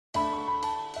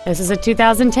This is a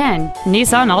 2010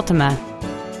 Nissan Altima.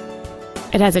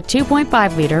 It has a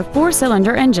 2.5-liter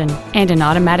four-cylinder engine and an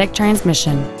automatic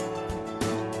transmission.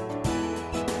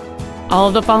 All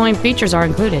of the following features are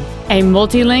included: a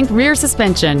multi-link rear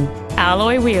suspension,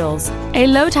 alloy wheels, a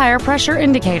low tire pressure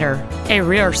indicator, a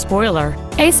rear spoiler,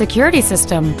 a security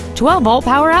system, 12-volt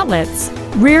power outlets,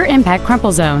 rear impact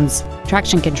crumple zones,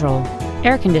 traction control,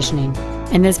 air conditioning,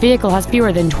 and this vehicle has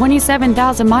fewer than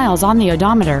 27,000 miles on the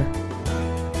odometer.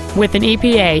 With an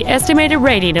EPA estimated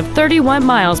rating of 31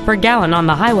 miles per gallon on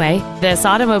the highway, this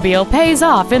automobile pays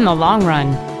off in the long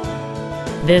run.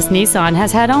 This Nissan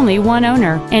has had only one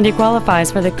owner, and it qualifies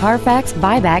for the Carfax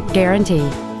buyback guarantee.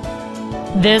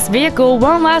 This vehicle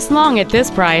won't last long at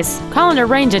this price. Call and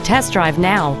arrange a test drive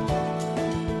now.